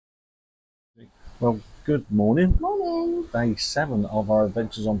Well, good morning. Morning. Day 7 of our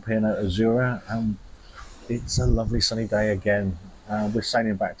adventures on P&O Azura, and it's a lovely sunny day again. We're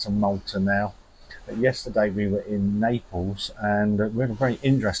sailing back to Malta now. Yesterday we were in Naples, and we had a very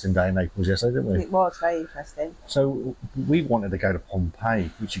interesting day in Naples yesterday, didn't we? It was very interesting. So we wanted to go to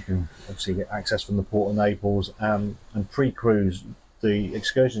Pompeii, which you can obviously get access from the port of Naples, and pre-cruise, the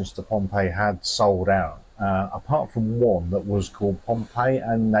excursions to Pompeii had sold out. Apart from one that was called Pompeii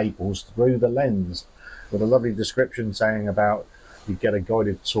and Naples Through the Lens, with a lovely description saying about you get a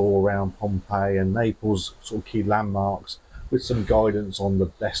guided tour around Pompeii and Naples, sort of key landmarks, with some guidance on the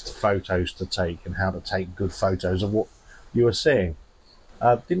best photos to take and how to take good photos of what you were seeing.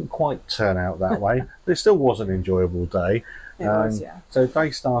 Didn't quite turn out that way, but it still was an enjoyable day. It was, yeah. So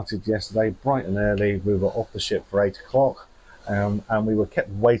day started yesterday bright and early. We were off the ship for 8 o'clock. And we were kept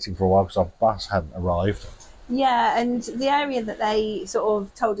waiting for a while because our bus hadn't arrived. Yeah, and the area that they sort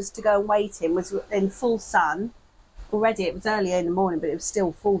of told us to go and wait in was in full sun. Already, it was early in the morning, but it was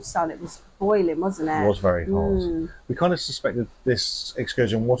still full sun. It was boiling, wasn't it? It was very hot. We kind of suspected this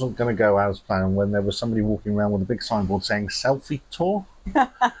excursion wasn't going to go as planned when there was somebody walking around with a big signboard saying selfie tour.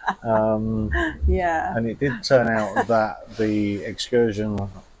 Yeah. And it did turn out that the excursion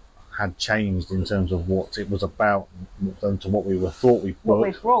had changed in terms of what it was about than to what we thought we What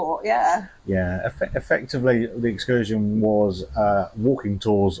booked. we brought, yeah. Yeah, effectively the excursion was walking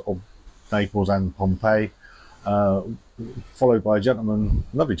tours of Naples and Pompeii, followed by a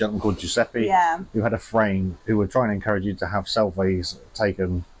lovely gentleman called Giuseppe, Yeah. who had a frame, who would try and encourage you to have selfies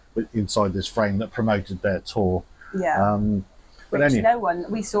taken inside this frame that promoted their tour. Yeah. But Which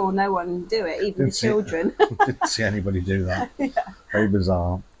we saw no one do it, even the children. Didn't see anybody do that. Yeah. Very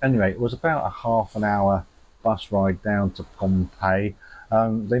bizarre. Anyway, it was about a half an hour bus ride down to Pompeii.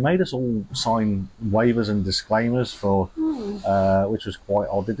 They made us all sign waivers and disclaimers for, which was quite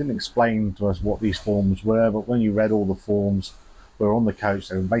odd. They didn't explain to us what these forms were, but when you read all the forms, we were on the coach,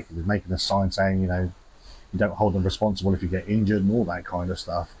 they were basically making a sign saying, you know, you don't hold them responsible if you get injured and all that kind of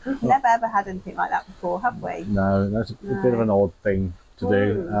stuff. We've never ever had anything like that before, have we? No, that's a bit of an odd thing to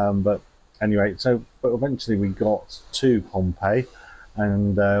do. But anyway, but eventually we got to Pompeii,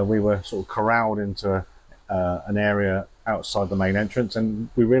 and we were sort of corralled into an area outside the main entrance, and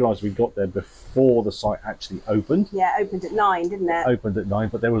we realised we got there before the site actually opened. Yeah, it opened at 9, didn't it? Opened at 9,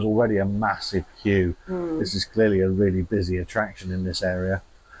 but there was already a massive queue. This is clearly a really busy attraction in this area.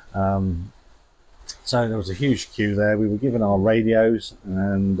 So there was a huge queue there. We were given our radios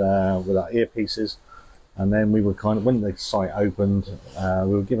and with our earpieces, and then we were when the site opened,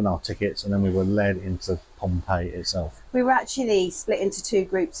 we were given our tickets, and then we were led into Pompeii itself. We were actually split into 2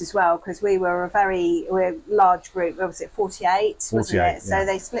 groups as well, because we were a large group. Was it 48? 48, wasn't it? So yeah.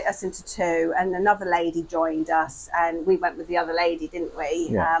 they split us into 2, and another lady joined us, and we went with the other lady, didn't we?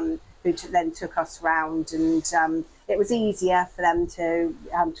 Yeah. Who then took us around, and it was easier for them to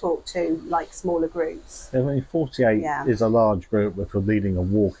talk to like smaller groups. I mean, 48 is a large group if you're leading a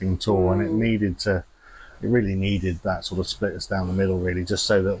walking tour, and it really needed that sort of split us down the middle, really, just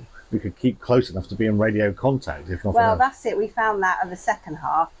so that we could keep close enough to be in radio contact, if nothing else. That's it. We found that of the second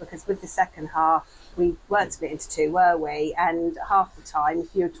half, because with the second half, we weren't split into 2, were we? And half the time,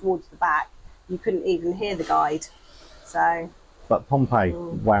 if you were towards the back, you couldn't even hear the guide. So. But Pompeii,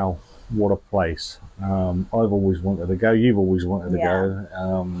 wow, what a place. I've always wanted to go. You've always wanted to go.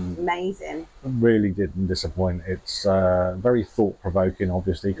 Amazing. Really didn't disappoint. It's very thought-provoking,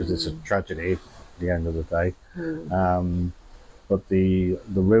 obviously, because it's a tragedy at the end of the day. But the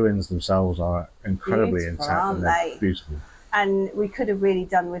ruins themselves are incredibly intact, and they're beautiful. And we could have really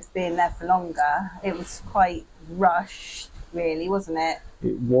done with being there for longer. It was quite rushed, really, wasn't it?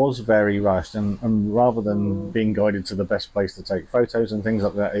 It was very rushed, and rather than being guided to the best place to take photos and things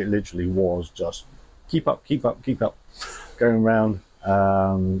like that, it literally was just keep up, going around.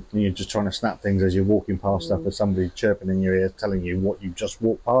 You're just trying to snap things as you're walking past stuff, with somebody chirping in your ear telling you what you just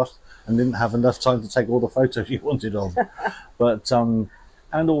walked past, and didn't have enough time to take all the photos you wanted of. But and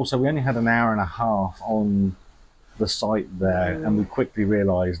also we only had an hour and a half on the site there, and we quickly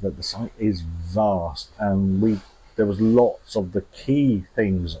realized that the site is vast, and there was lots of the key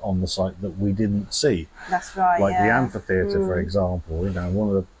things on the site that we didn't see. That's right. Like the amphitheatre, for example, you know, one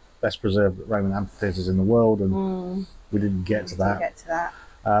of the best preserved Roman amphitheatres in the world, and we didn't get to that.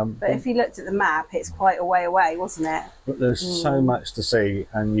 But if you looked at the map, it's quite a way away, wasn't it? But there's so much to see,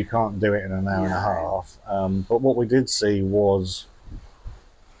 and you can't do it in an hour and a half. But what we did see was,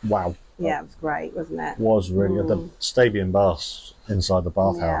 wow. Yeah, it was great, wasn't it? Was really the stadium baths inside the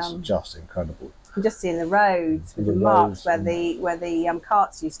bathhouse, just incredible. And just seeing the roads with the marks where the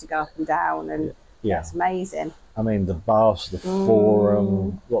carts used to go up and down, and Yeah. It's amazing. I mean, the baths, the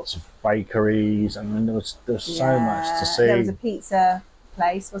forum, lots of bakeries, and then there was so much to see. There was a pizza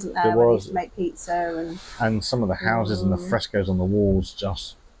place, wasn't there? There Where they was. used to make pizza And some of the houses and the frescoes on the walls,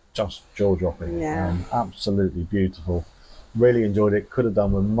 just jaw-dropping. Yeah. Absolutely beautiful. Really enjoyed it. Could have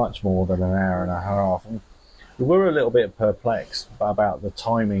done with much more than an hour and a half. And we were a little bit perplexed about the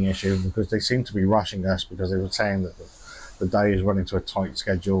timing issue, because they seemed to be rushing us, because they were saying that the day is running to a tight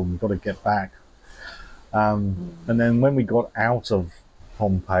schedule and we've got to get back. And then when we got out of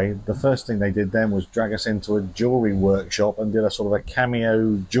Pompeii, the first thing they did then was drag us into a jewellery workshop and did a sort of a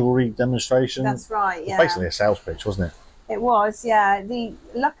cameo jewellery demonstration. That's right, yeah. Basically a sales pitch, wasn't it? It was, yeah.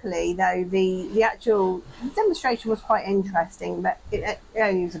 Luckily, though, the actual demonstration was quite interesting, but it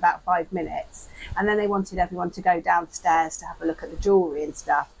only was about 5 minutes. And then they wanted everyone to go downstairs to have a look at the jewellery and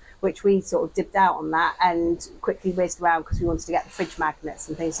stuff, which we sort of dipped out on that and quickly whizzed around because we wanted to get the fridge magnets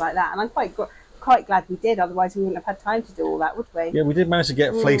and things like that. And I'm quite glad we did, otherwise we wouldn't have had time to do all that, would we? Yeah, we did manage to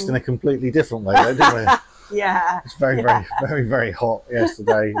get fleeced in a completely different way, though, didn't we? Yeah. It's very hot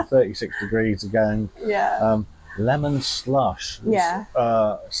yesterday, 36 degrees again. Yeah. Lemon slush. Yeah.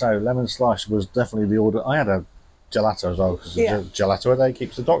 So lemon slush was definitely the order. I had a gelato as well, because gelato a day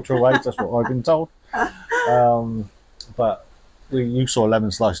keeps the doctor away. That's what I've been told. But you saw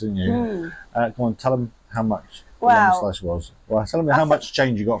lemon slush, didn't you? Come on, tell them how much lemon slush was. Well, tell them how much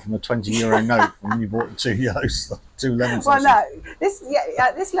change you got from a €20 note when you bought two lemon slushes. Well, no,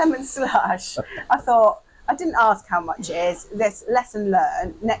 this lemon slush, I thought, I didn't ask how much it is. This lesson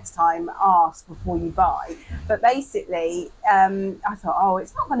learned, next time ask before you buy. But basically, I thought, oh,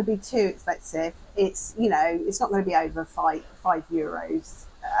 it's not going to be too expensive. It's, it's not going to be over €5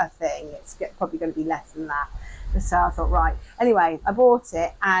 a thing. It's probably going to be less than that. So I thought, right. Anyway, I bought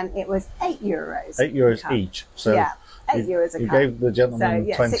it and it was €8. €8 each. So yeah, €8 a cup. You gave the gentleman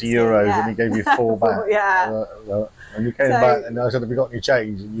 €20 16, and he gave you 4 back. Yeah. And you came back and I said, have you got any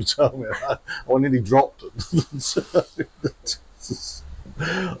change? And you told me I nearly dropped it.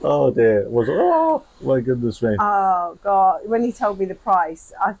 Oh dear. Oh my goodness me. Oh God. When he told me the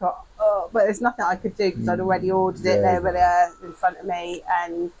price, I thought, oh, but there's nothing I could do because I'd already ordered it. They were there in front of me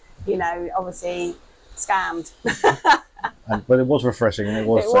and, obviously scammed. But it was refreshing and it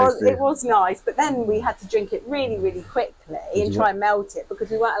was it was nice, but then we had to drink it really, really quickly and try and melt it because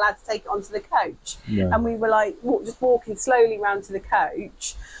we weren't allowed to take it onto the coach. And we were like just walking slowly round to the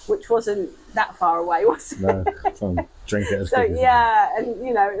coach, which wasn't that far away, was it? No, drink it as quick as and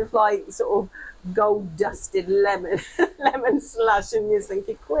it was like sort of gold dusted lemon slush, and you're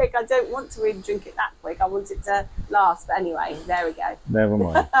thinking, quick, I don't want to really drink it that quick, I want it to last. But anyway, there we go.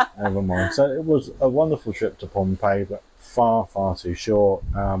 Never mind. So it was a wonderful trip to Pompeii, but far too short.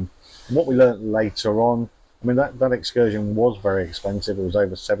 What we learnt later on, I mean, that excursion was very expensive. It was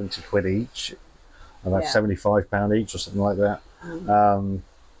over 70 quid each, about £75 each or something like that.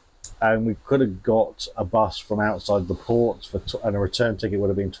 And we could have got a bus from outside the port and a return ticket would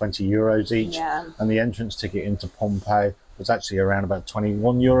have been €20 each. And the entrance ticket into Pompeii was actually around about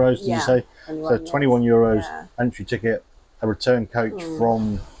 €21, did you say? So €21 entry ticket, a return coach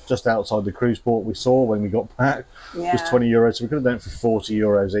from just outside the cruise port we saw when we got back was €20. So we could have done it for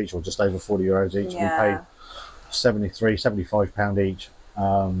 €40 each, or just over €40 each. We paid £75 each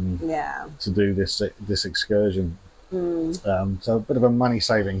to do this excursion. So a bit of a money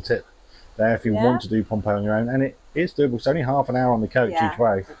saving tip there if you want to do Pompeii on your own, and it is doable. It's only half an hour on the coach each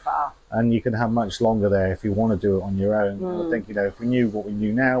way, and you can have much longer there if you want to do it on your own. I think if we knew what we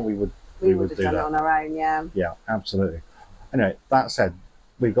knew now, we would do done that it on our own. Yeah, absolutely. Anyway, that said,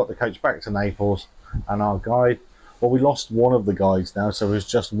 we got the coach back to Naples, and our guide, well, we lost one of the guides now, so it was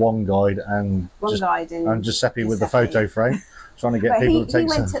just one guide and Giuseppe with the photo frame trying to get people to take he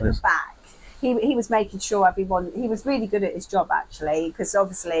went selfies. At the back. He was making sure everyone, he was really good at his job actually, because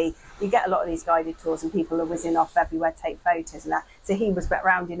obviously you get a lot of these guided tours and people are whizzing off everywhere to take photos and that, so he was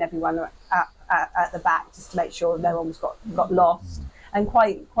rounding everyone at the back just to make sure no one was got lost, and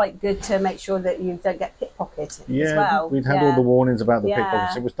quite good to make sure that you don't get pickpocketed as well. We'd had all the warnings about the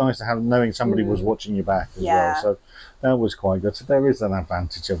pickpockets. It was nice to have knowing somebody was watching your back as well, so that was quite good. So there is an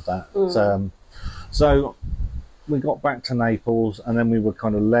advantage of that. So we got back to Naples, and then we were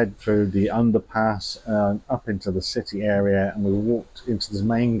kind of led through the underpass up into the city area, and we walked into the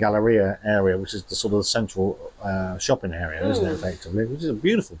main Galleria area, which is the sort of the central shopping area, isn't it, effectively? Which is a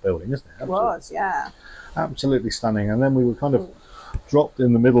beautiful building, isn't it? Absolutely. It was, yeah. Absolutely stunning. And then we were kind of dropped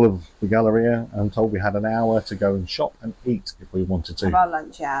in the middle of the Galleria and told we had an hour to go and shop and eat if we wanted to. Have our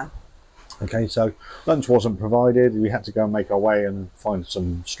lunch, yeah. Okay, so lunch wasn't provided. We had to go and make our way and find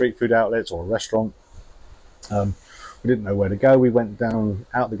some street food outlets or a restaurant. we didn't know where to go. We went down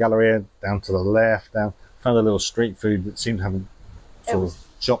out the Galleria, down to the left, down, found a little street food that seemed to have a sort of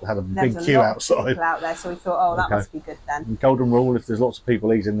shop that had a big queue outside. People out there, so we thought, oh, that Okay. must be good then. Golden rule: if there's lots of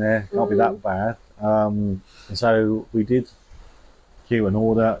people eating there, can't be that bad. And so we did queue and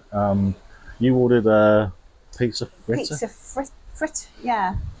order. You ordered a pizza fritter.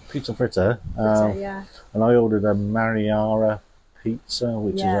 Yeah. Pizza fritter. Yeah. And I ordered a Mariara pizza,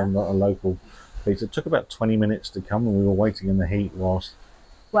 which is a local pizza. It took about 20 minutes to come, and we were waiting in the heat whilst.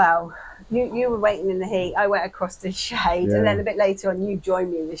 Well, you were waiting in the heat. I went across the shade, and then a bit later on, you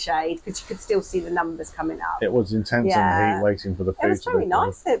joined me in the shade because you could still see the numbers coming up. It was intense in the heat, waiting for the food. It was very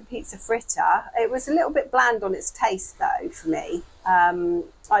nice, the pizza fritter. It was a little bit bland on its taste, though, for me.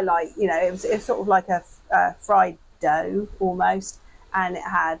 I like, it was sort of like a fried dough almost, and it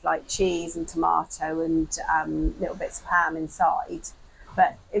had like cheese and tomato and little bits of ham inside.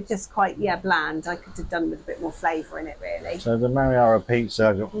 But it's just quite, bland. I could have done with a bit more flavour in it, really. So the Mariara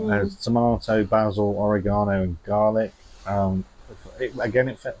pizza has tomato, basil, oregano, and garlic. It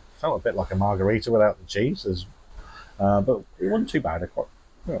felt a bit like a margarita without the cheese, but it wasn't too bad. It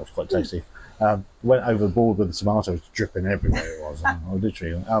was quite tasty. Went overboard with the tomatoes, dripping everywhere. It was. I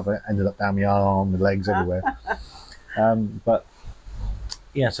literally ended up down my arm, my legs, everywhere. But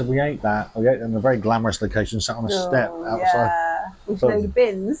yeah, so we ate that. We ate in a very glamorous location, sat on a step outside. Yeah. With a load of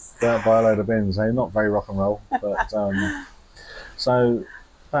bins. By a load of bins. They're not very rock and roll, but so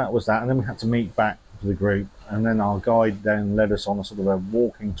that was that. And then we had to meet back to the group, and then our guide then led us on a sort of a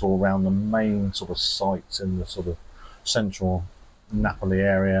walking tour around the main sort of sites in the sort of central Napoli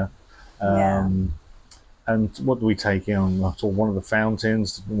area. And what do we take in? I saw one of the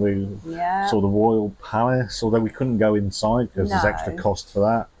fountains. We saw the Royal Palace, although we couldn't go inside because there's extra cost for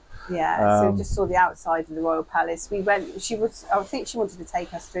that. Yeah, so we just saw the outside of the Royal Palace. We went. I think she wanted to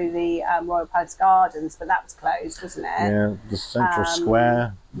take us through the Royal Palace Gardens, but that was closed, wasn't it? Yeah, the central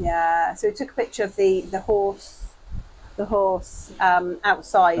square. Yeah, so we took a picture of the horse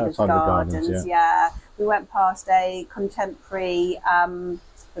outside of the gardens. Yeah, we went past a contemporary.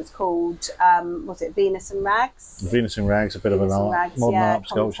 It's called was it Venus and Rags? Venus and Rags, a bit of an modern art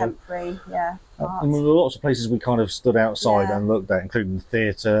sculpture. Contemporary, and there were lots of places we kind of stood outside and looked at, including the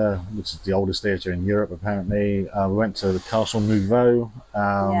theatre, which is the oldest theatre in Europe apparently. We went to the Castle Nouveau,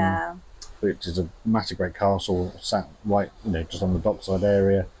 which is a massive great castle, sat right, just on the dockside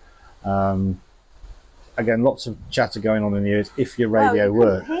area. Again, lots of chatter going on in the ears if your radio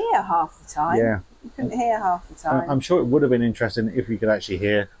worked. You couldn't hear half the time. Yeah. You couldn't hear half the time. I'm sure it would have been interesting if we could actually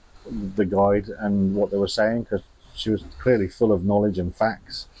hear the guide and what they were saying, because she was clearly full of knowledge and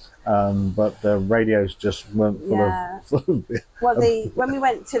facts. But the radios just weren't full of Well, when we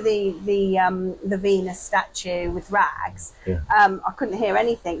went to the Venus statue with Rags, I couldn't hear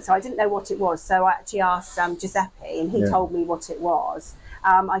anything, so I didn't know what it was. So I actually asked Giuseppe, and he told me what it was.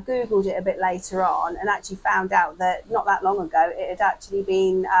 I googled it a bit later on and actually found out that not that long ago it had actually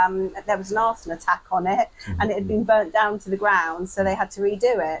been there was an arson attack on it, and it had been burnt down to the ground, so they had to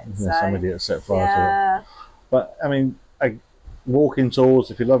redo it. Somebody had set fire to it. But I mean, walking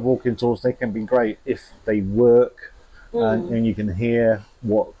tours, if you love walking tours, they can be great if they work and you can hear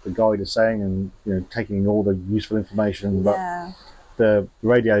what the guide is saying and taking all the useful information. But the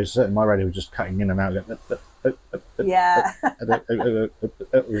radio, certainly my radio, was just cutting in and out. It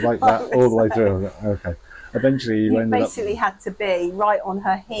was like that all the way through. Okay. Eventually you ended basically had to be right on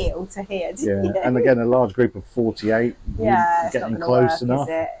her heel to hear, didn't you? And again, a large group of 48 getting close enough.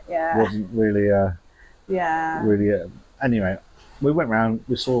 Wasn't really anyway, we went round,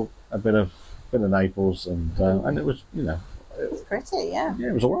 we saw a bit of Naples, and it was it was pretty, yeah,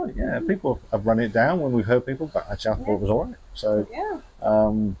 it was all right. People have run it down when we've heard people, but actually I thought it was all right. So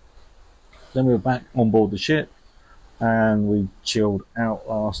then we were back on board the ship, and we chilled out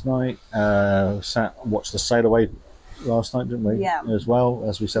last night. Watched the sail away last night, didn't we? Yeah. As well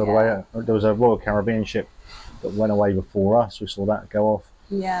as we sailed away. There was a Royal Caribbean ship that went away before us. We saw that go off.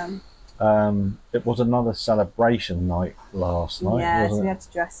 Yeah. It was another celebration night last night. Yeah, wasn't so it? we had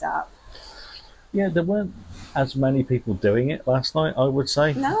to dress up. Yeah, there weren't as many people doing it last night, I would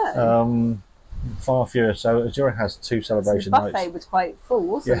say. No. Far fewer. So Azura has 2 celebration nights. The buffet was quite full,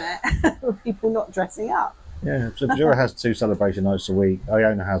 wasn't it? With people not dressing up. Yeah, so Azura has 2 celebration nights a week.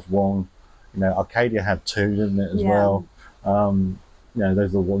 Iona has 1. Arcadia had 2, didn't it, as well?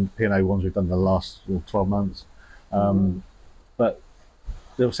 Those are the P&O ones we've done the last 12 months. But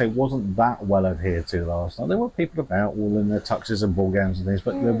they'll say it wasn't that well adhered to last night. There were people about all in their tuxes and ball gowns and things,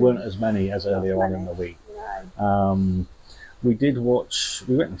 but there weren't as many as earlier on in the week. No. we did watch.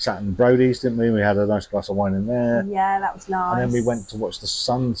 We went and sat in Brody's, didn't we? We had a nice glass of wine in there. Yeah, that was nice. And then we went to watch the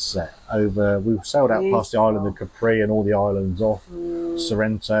sunset over. We sailed out past the island of Capri and all the islands off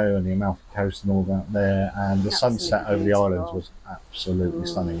Sorrento and the Amalfi Coast and all that there. And the sunset over the islands was absolutely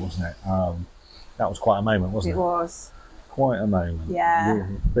stunning, wasn't it? That was quite a moment, wasn't it? It was. Quite a moment. Yeah.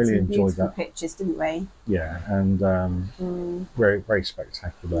 Really enjoyed that. Pictures, didn't we? Yeah, and very, very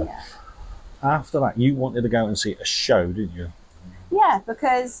spectacular. Yeah. After that, you wanted to go and see a show, didn't you? Yeah,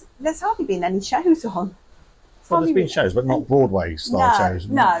 because there's hardly been any shows on. Well, there's been shows, but not Broadway style shows.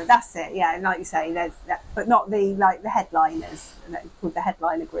 No, that's it. Yeah, like you say, there's that, but not the headliners. They're called the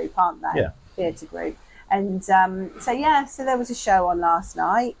headliner group, aren't they? Yeah. Theatre group. And so there was a show on last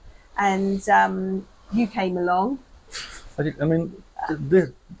night, and you came along. I mean, this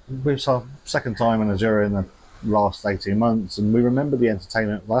was our second time in Azura in the last 18 months, and we remember the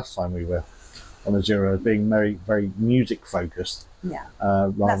entertainment last time we were on Azura as being very, very music focused,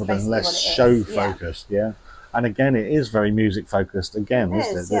 rather than less show focused. Yeah, and again, it is very music focused again,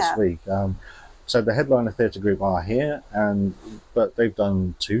 isn't it? This week. So the headliner theatre group are here, but they've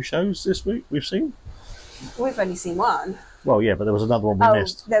done 2 shows this week. We've seen. We've only seen one. Well, yeah, but there was another one we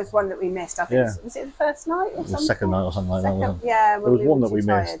missed. There was one that we missed. I think was it the first night or something? The second night or something like that. Wasn't it? Yeah, there was one that we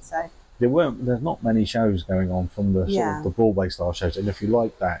tired, missed. So. There's not many shows going on from the sort of the Broadway style shows, and if you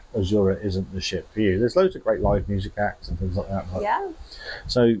like that, Azura isn't the ship for you. There's loads of great live music acts and things like that.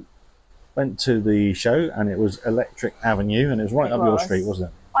 So went to the show, and it was Electric Avenue, and it was right up your street, wasn't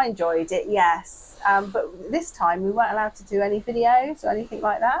it? I enjoyed it, yes. But this time we weren't allowed to do any videos or anything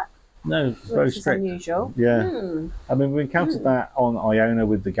like that. No, very strict. Unusual. Yeah. I mean, we encountered that on Iona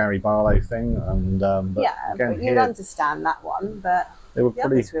with the Gary Barlow thing, and but again, but you'd understand that one, but they were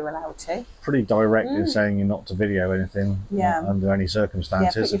we were allowed to. Pretty direct in saying you're not to video anything under any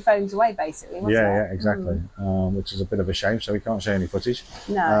circumstances. Yeah, put your phones away, basically. Wasn't it? Yeah, exactly. Which is a bit of a shame, so we can't show any footage.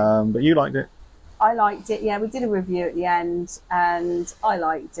 No. But you liked it. I liked it. Yeah, we did a review at the end, and I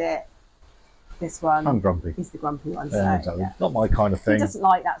liked it. This one. I'm grumpy. He's the grumpy one. Yeah, exactly. Not my kind of thing. He doesn't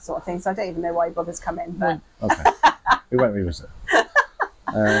like that sort of thing, so I don't even know why he bothers coming. But okay, we won't revisit.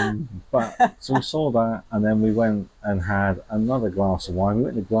 But so we saw that, and then we went and had another glass of wine. We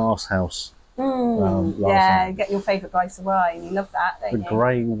went to Glass House. Last night. Get your favourite glass of wine. You love that, don't you? The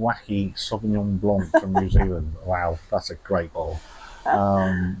grey, wacky Sauvignon Blanc from New Zealand. Wow, that's a great bottle.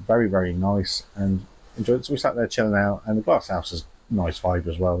 Very, very nice, and enjoyed it. So we sat there chilling out, and the Glass House is a nice vibe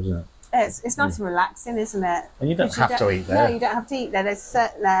as well, isn't it? It's nice and relaxing, isn't it? And you don't have to eat there. No, you don't have to eat there. There's a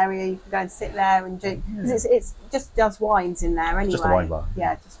certain area you can go and sit there and drink. Because it's just does wines in there anyway. Just a wine bar.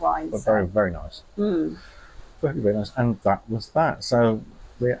 Yeah, just wines. But very, very nice. Very, very nice. And that was that. So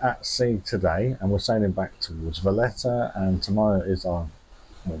we're at sea today, and we're sailing back towards Valletta, and tomorrow is our...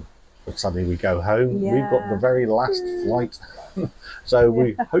 Well, suddenly we go home. Yeah. We've got the very last flight. So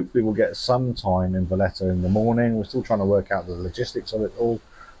we hopefully will get some time in Valletta in the morning. We're still trying to work out the logistics of it all.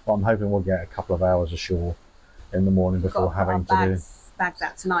 But I'm hoping we'll get a couple of hours ashore in the morning before having to do bags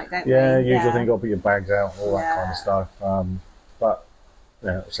out tonight, don't we? Yeah, usual thing. Got to put your bags out, all that kind of stuff. But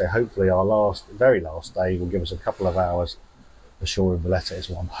so hopefully our very last day will give us a couple of hours ashore in Valletta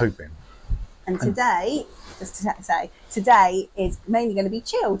is what I'm hoping. And today, just to say, today is mainly going to be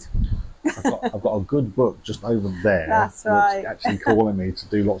chilled. I've got a good book just over there. That's right. That's actually calling me to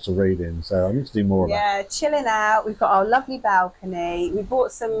do lots of reading, so I need to do more of that. Yeah, chilling out. We've got our lovely balcony. We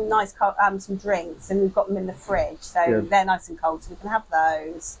bought some nice some drinks, and we've got them in the fridge, so they're nice and cold, so we can have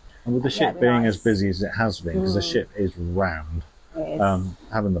those. And with the ship being as busy as it has been, because the ship is round,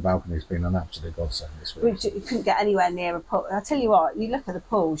 having the balcony has been an absolute godsend this week. You couldn't get anywhere near a pool. I'll tell you what, you look at the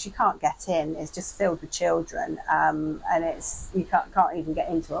pools, you can't get in. It's just filled with children, and you can't even get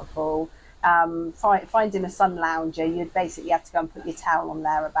into a pool. Finding a sun lounger, you'd basically have to go and put your towel on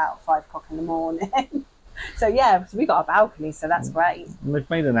there about 5 o'clock in the morning. So we got a balcony, so that's great. And they've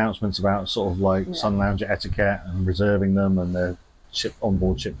made announcements about sort of like sun lounger etiquette and reserving them, and their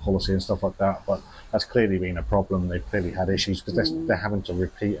onboard ship policy and stuff like that. But that's clearly been a problem. They've clearly had issues because they're having to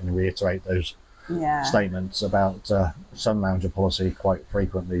repeat and reiterate those statements about sun lounger policy quite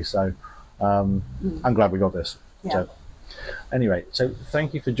frequently. So I'm glad we got this. So, anyway, so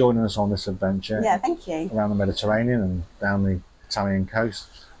thank you for joining us on this adventure. Yeah, thank you. Around the Mediterranean and down the Italian coast.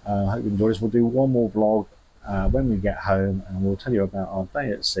 I hope you enjoyed this. We'll do one more vlog when we get home, and we'll tell you about our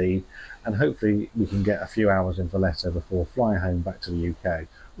day at sea, and hopefully we can get a few hours in Valletta before flying home back to the UK.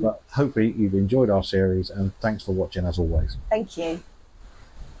 But hopefully you've enjoyed our series, and thanks for watching as always. Thank you.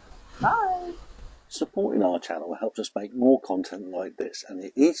 Bye. Supporting our channel helps us make more content like this, and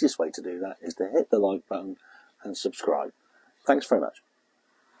the easiest way to do that is to hit the like button and subscribe. Thanks very much.